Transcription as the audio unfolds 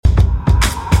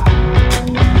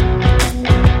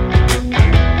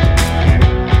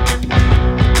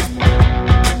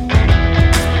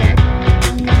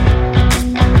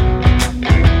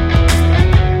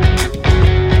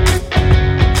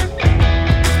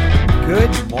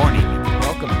Good morning, and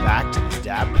welcome back to the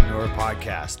Dabpreneur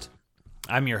Podcast.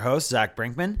 I'm your host, Zach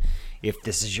Brinkman. If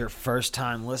this is your first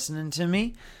time listening to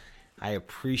me, I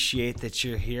appreciate that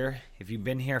you're here. If you've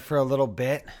been here for a little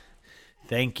bit,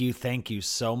 thank you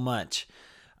so much.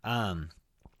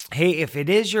 Hey, if it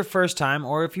is your first time,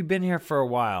 or if you've been here for a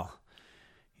while,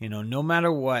 no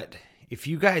matter what, if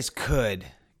you guys could,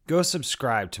 go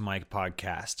subscribe to my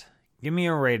podcast. Give me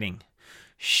a rating.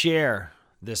 Share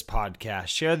this podcast.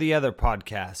 Share the other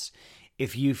podcasts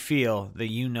if you feel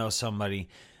that you know somebody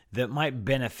that might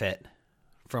benefit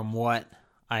from what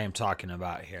I am talking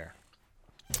about here.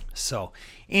 So,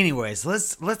 anyways,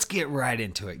 let's get right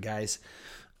into it, guys.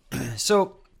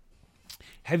 So,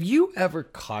 have you ever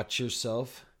caught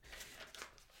yourself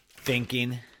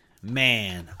thinking,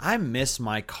 man, I miss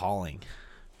my calling,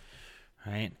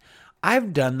 right?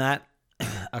 I've done that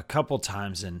a couple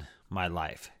times in my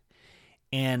life,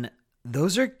 and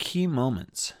those are key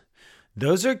moments.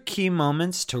 Those are key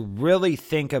moments to really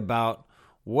think about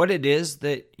what it is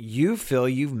that you feel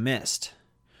you've missed,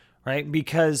 right?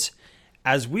 Because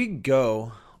as we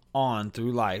go on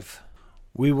through life,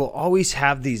 we will always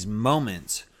have these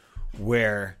moments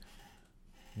where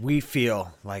we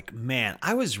feel like, man,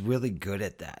 I was really good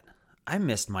at that. I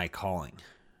missed my calling,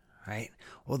 right?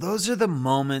 Well, those are the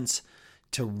moments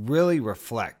to really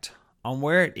reflect on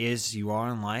where it is you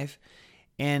are in life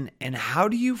and how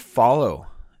do you follow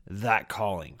that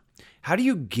calling? How do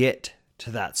you get to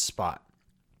that spot?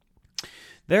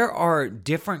 There are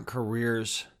different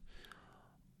careers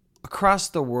across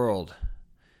the world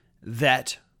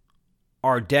that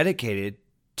are dedicated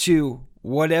to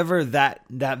whatever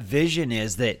that vision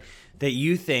is that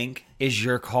you think is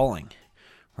your calling,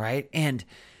 right? And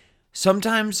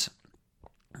sometimes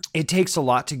it takes a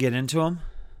lot to get into them.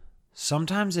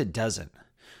 Sometimes it doesn't.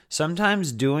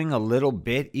 Sometimes doing a little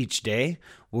bit each day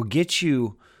will get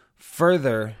you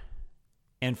further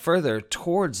and further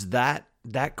towards that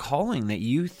calling that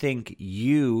you think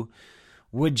you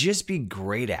would just be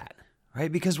great at,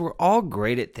 right? Because we're all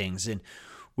great at things and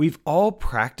we've all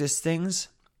practiced things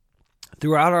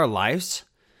throughout our lives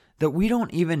that we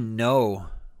don't even know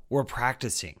we're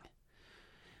practicing.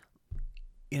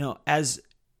 As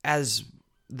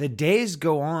the days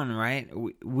go on, right,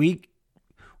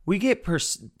 we get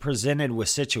presented with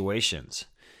situations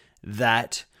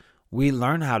that we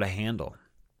learn how to handle.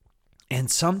 And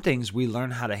some things we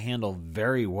learn how to handle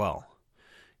very well.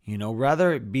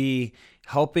 Whether it be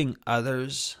helping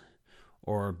others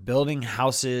or building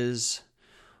houses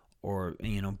or,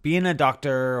 being a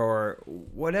doctor or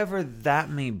whatever that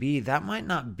may be, that might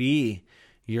not be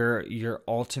your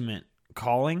ultimate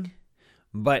calling.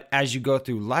 But as you go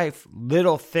through life,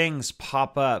 little things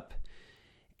pop up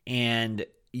and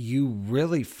you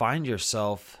really find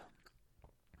yourself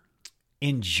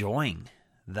enjoying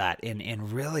that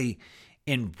and really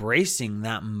embracing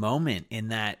that moment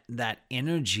and that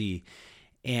energy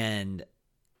and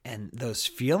those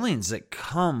feelings that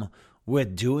come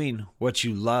with doing what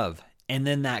you love. And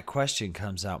then that question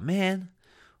comes out, man,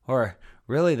 or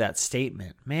really that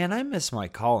statement, man, I miss my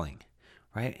calling,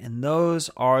 right? And those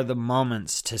are the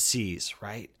moments to seize,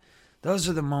 right? Those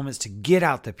are the moments to get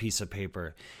out the piece of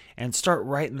paper and start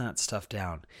writing that stuff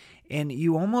down. And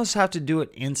you almost have to do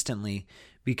it instantly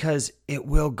because it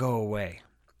will go away.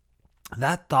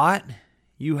 That thought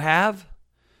you have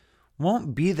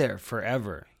won't be there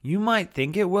forever. You might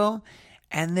think it will,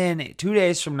 and then 2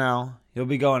 days from now, you'll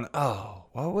be going, oh,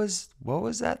 what was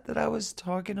that I was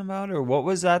talking about? Or what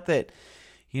was that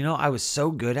I was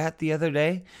so good at the other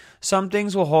day? Some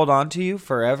things will hold on to you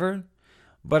forever,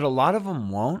 but a lot of them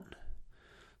won't.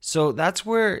 So that's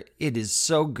where it is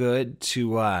so good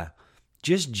to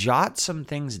just jot some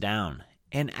things down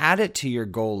and add it to your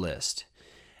goal list.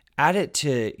 Add it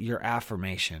to your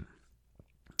affirmation.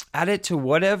 Add it to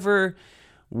whatever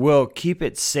will keep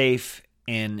it safe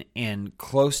and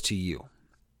close to you.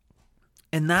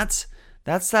 And that's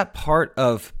that part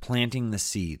of planting the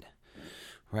seed,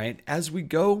 right? As we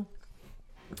go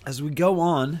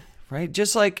on, right?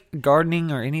 Just like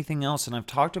gardening or anything else, and I've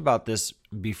talked about this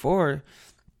before,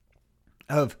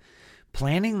 of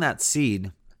planting that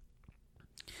seed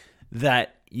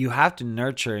that you have to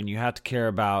nurture and you have to care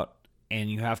about and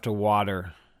you have to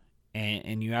water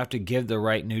and you have to give the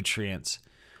right nutrients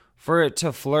for it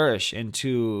to flourish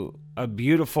into a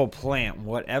beautiful plant,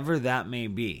 whatever that may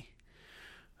be,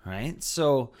 right?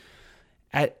 So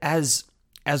as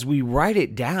we write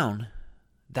it down,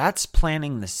 that's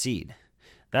planting the seed.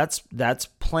 That's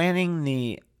planting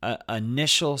the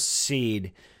initial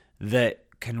seed that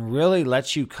can really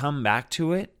let you come back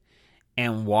to it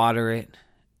and water it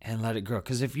and let it grow.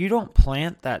 Because if you don't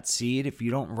plant that seed, if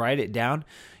you don't write it down,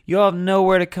 you'll have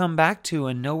nowhere to come back to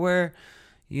and nowhere,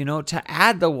 to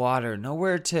add the water,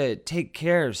 nowhere to take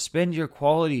care, spend your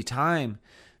quality time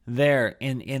there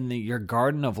in your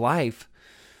garden of life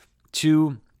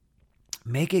to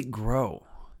make it grow.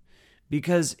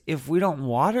 Because if we don't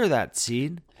water that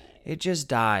seed, it just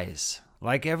dies.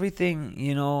 Like everything,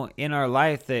 in our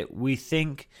life that we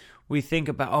think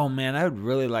about, oh man, I would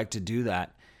really like to do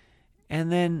that.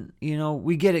 And then,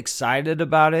 we get excited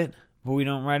about it, but we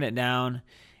don't write it down.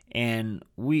 And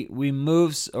we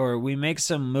make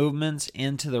some movements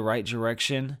into the right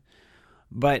direction,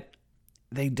 but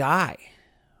they die,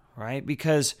 right?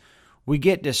 Because we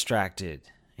get distracted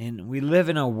and we live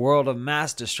in a world of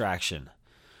mass distraction,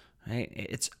 right?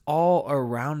 It's all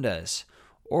around us,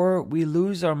 or we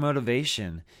lose our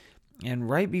motivation. And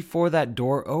right before that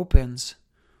door opens,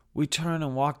 we turn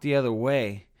and walk the other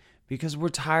way because we're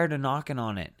tired of knocking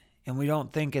on it and we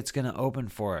don't think it's going to open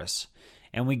for us,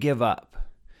 and we give up.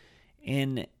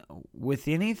 And with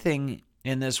anything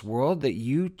in this world that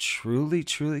you truly,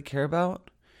 truly care about,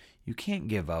 you can't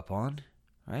give up on,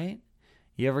 right?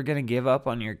 You ever going to give up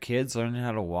on your kids learning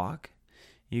how to walk?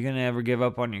 You going to ever give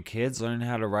up on your kids learning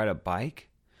how to ride a bike?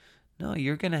 No,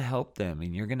 you're going to help them,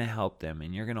 and you're going to help them,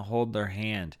 and you're going to hold their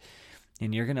hand,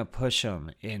 and you're going to push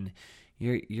them, and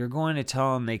you're going to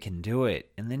tell them they can do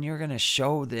it, and then you're going to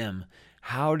show them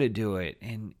how to do it,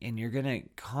 and you're going to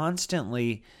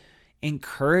constantly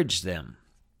encourage them.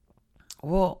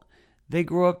 Well, they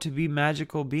grow up to be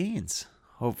magical beings,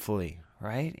 hopefully,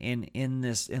 right? In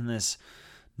this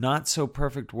not so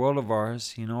perfect world of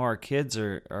ours, our kids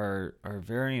are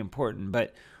very important,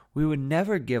 but we would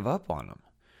never give up on them,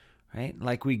 right?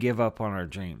 Like we give up on our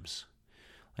dreams.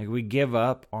 Like we give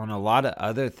up on a lot of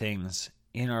other things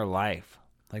in our life.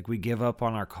 Like we give up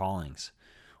on our callings.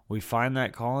 We find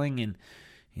that calling, and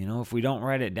if we don't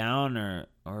write it down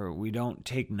or we don't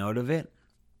take note of it,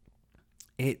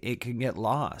 it can get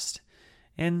lost.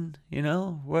 And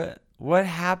what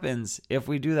happens if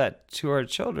we do that to our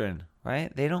children,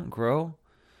 right? They don't grow.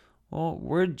 Well,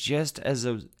 we're just as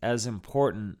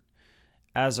important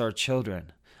as our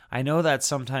children. I know that's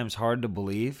sometimes hard to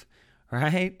believe,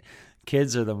 right?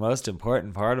 Kids are the most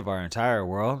important part of our entire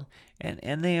world,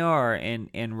 and they are.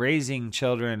 And raising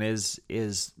children is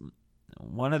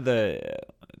one of the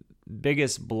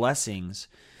biggest blessings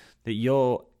that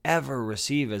you'll ever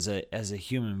receive as a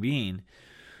human being.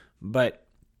 But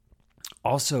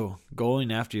also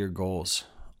going after your goals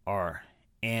are,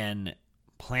 and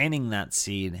planting that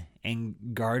seed and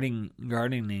gardening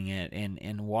it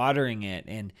and watering it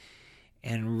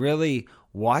and really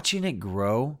watching it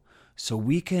grow so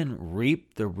we can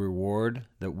reap the reward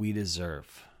that we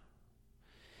deserve.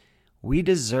 We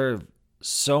deserve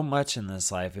so much in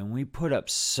this life, and we put up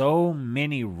so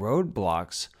many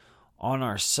roadblocks on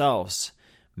ourselves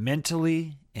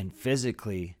mentally and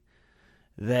physically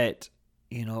that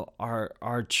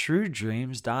our true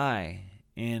dreams die,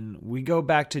 and we go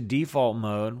back to default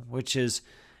mode, which is,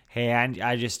 hey,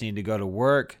 I just need to go to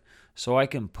work so I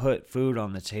can put food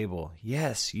on the table.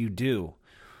 Yes, you do,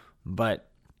 but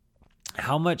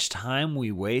how much time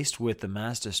we waste with the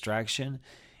mass distraction.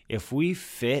 If we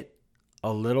fit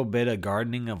a little bit of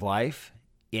gardening of life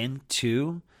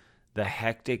into the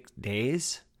hectic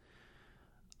days,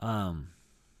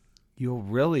 you'll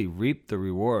really reap the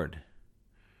reward.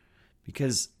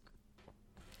 Because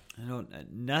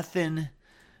nothing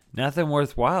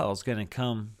worthwhile is gonna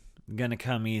come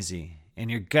easy,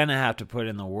 and you're gonna have to put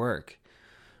in the work.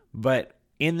 But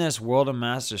in this world of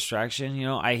mass distraction,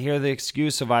 I hear the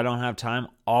excuse of I don't have time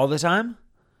all the time,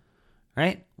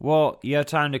 right? Well, you have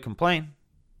time to complain.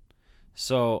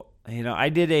 So, I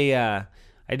did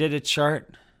a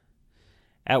chart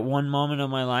at one moment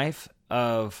of my life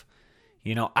of,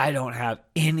 I don't have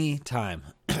any time.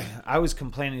 I was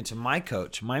complaining to my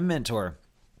coach, my mentor,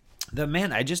 that,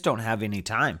 man, I just don't have any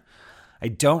time. I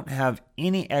don't have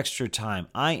any extra time.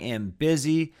 I am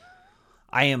busy.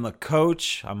 I am a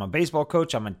coach. I'm a baseball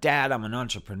coach. I'm a dad. I'm an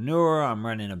entrepreneur. I'm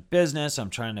running a business. I'm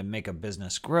trying to make a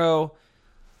business grow.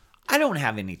 I don't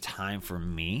have any time for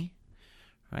me,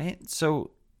 right?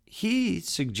 So he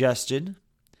suggested,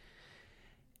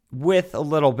 with a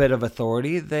little bit of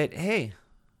authority, that, hey,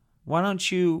 why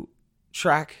don't you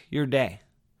track your day?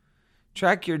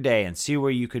 Track your day and see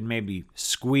where you could maybe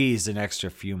squeeze an extra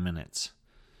few minutes.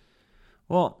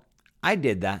 Well, I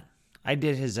did that. I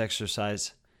did his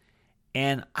exercise.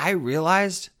 And I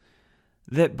realized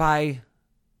that by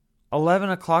 11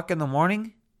 o'clock in the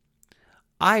morning,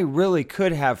 I really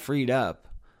could have freed up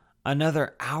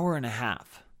another hour and a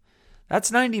half.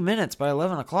 That's 90 minutes by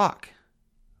 11 o'clock,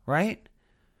 right?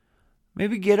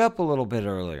 maybe get up a little bit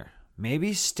earlier.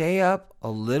 Maybe stay up a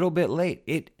little bit late.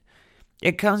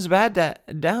 It comes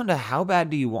down to how bad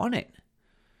do you want it,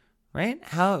 right?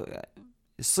 How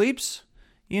sleep's,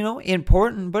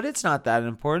 important, but it's not that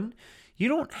important. You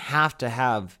don't have to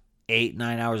have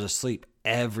 8-9 hours of sleep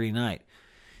every night.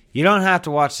 You don't have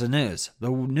to watch the news.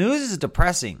 The news is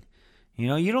depressing.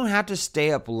 You don't have to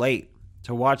stay up late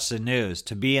to watch the news,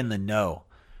 to be in the know,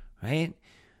 right?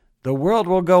 The world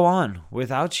will go on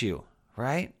without you,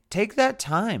 right? Take that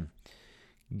time.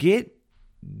 Get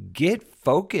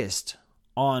focused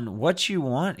on what you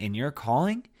want in your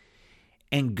calling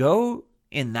and go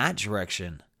in that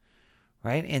direction,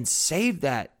 right? And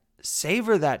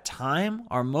savor that time,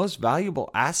 our most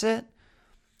valuable asset,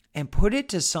 and put it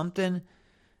to something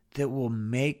that will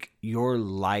make your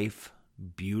life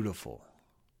beautiful,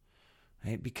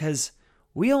 right? Because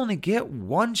we only get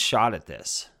one shot at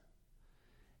this.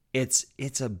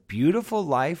 It's a beautiful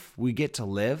life we get to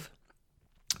live,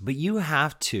 but you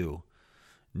have to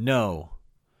know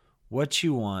what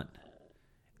you want,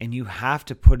 and you have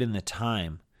to put in the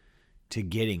time to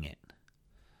getting it.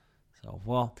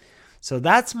 So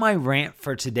that's my rant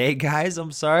for today, guys.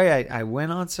 I'm sorry I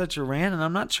went on such a rant, and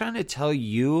I'm not trying to tell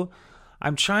you.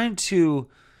 I'm trying to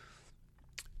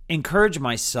encourage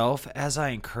myself as I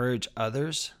encourage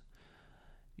others,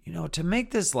 to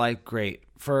make this life great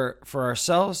for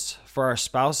ourselves, for our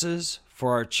spouses,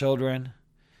 for our children,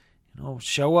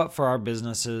 show up for our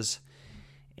businesses.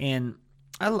 And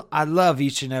I love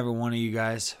each and every one of you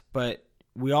guys, but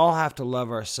we all have to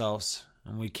love ourselves,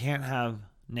 and we can't have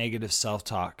negative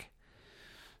self-talk.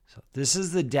 So this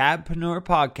is the Dadpreneur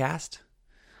Podcast.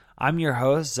 I'm your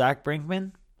host, Zach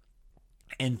Brinkman.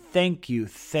 And thank you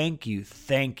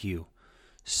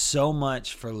so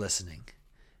much for listening.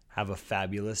 Have a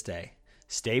fabulous day.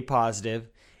 Stay positive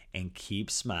and keep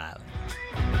smiling.